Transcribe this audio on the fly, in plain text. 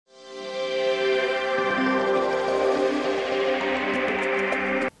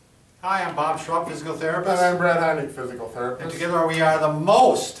Hi, I'm Bob Schrupp, physical therapist. And I'm Brad Heineck, physical therapist. And together we are the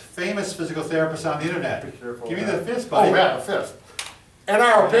most famous physical therapists on the internet. Be careful. Give me the fist, buddy. Oh yeah, the fist. In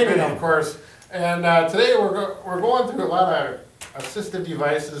our opinion, of course. And today we're going through a lot of assistive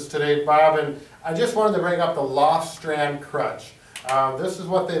devices today, Bob, and I just wanted to bring up the Lofstrand Crutch. This is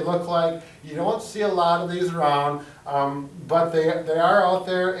what they look like. You don't see a lot of these around, but they are out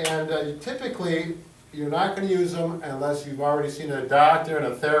there, and typically you're not going to use them unless you've already seen a doctor and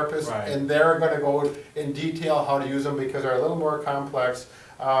a therapist, right, and they're going to go in detail how to use them because they're a little more complex.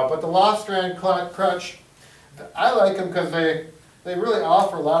 But the Lofstrand Crutch, I like them because they really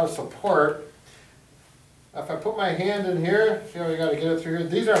offer a lot of support. If I put my hand in here, see how you got to get it through here.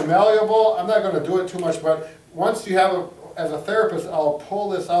 These are malleable. I'm not going to do it too much, but once you have as a therapist, I'll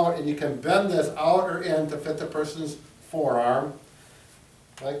pull this out and you can bend this out or in to fit the person's forearm,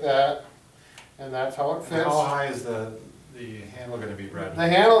 like that. And that's how it fits. How high is the handle going to be, Brad? The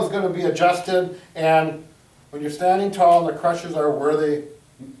handle is going to be adjusted, and when you're standing tall and the crutches are where they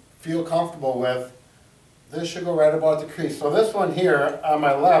feel comfortable with, this should go right about the crease. So this one here on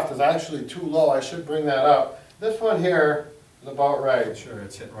my left is actually too low. I should bring that up. This one here is about right. Sure,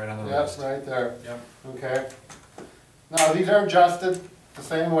 it's hitting right on the Yep, wrist. right there. Yep. Okay. Now these are adjusted the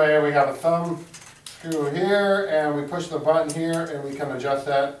same way. We have a thumb screw here, and we push the button here, and we can adjust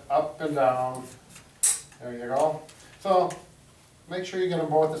that up and down. There you go. So make sure you get them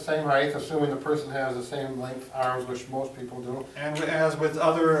both the same height, assuming the person has the same length arms, which most people do. And as with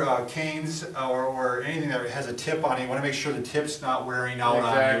other canes or anything that has a tip on it, you want to make sure the tip's not wearing out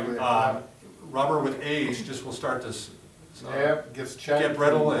Exactly. on you. Rubber with age just will start to Yep, gets checked. get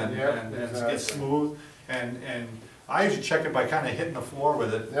brittle and exactly. get smooth. And I usually check it by kind of hitting the floor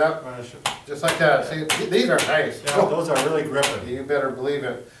with it. Yep, just like that. See, these are nice. Yeah, those are really gripping. You better believe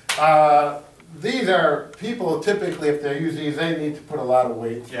it. These are, people typically, if they use these, they need to put a lot of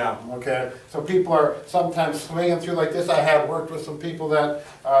weight through them, okay? So people are sometimes swinging through like this. I have worked with some people that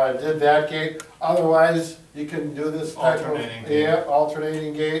did that gait. Otherwise, you can do this type alternating of, gait. yeah,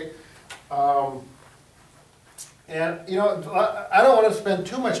 alternating gait. And you know, I don't want to spend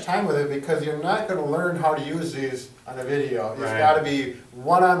too much time with it because you're not going to learn how to use these on a video. It's got to be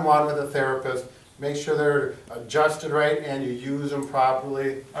one-on-one with a therapist. Make sure they're adjusted right and you use them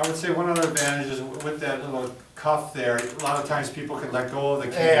properly. I would say one other advantage is with that little cuff there, a lot of times people can let go of the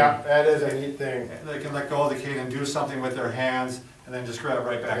cane. Yeah, that is a neat thing. They can let go of the cane and do something with their hands and then just grab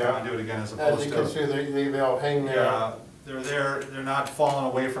right back out and do it again as opposed As you to... can see, they'll hang there. Yeah, they're there, they're not falling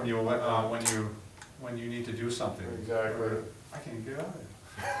away from you when you need to do something. Exactly. I can't get out of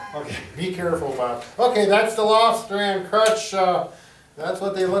there. Okay. Be careful, Bob. Okay, that's the Lofstrand Crutch. That's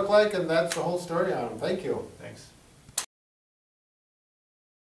what they look like, and that's the whole story on them. Thank you.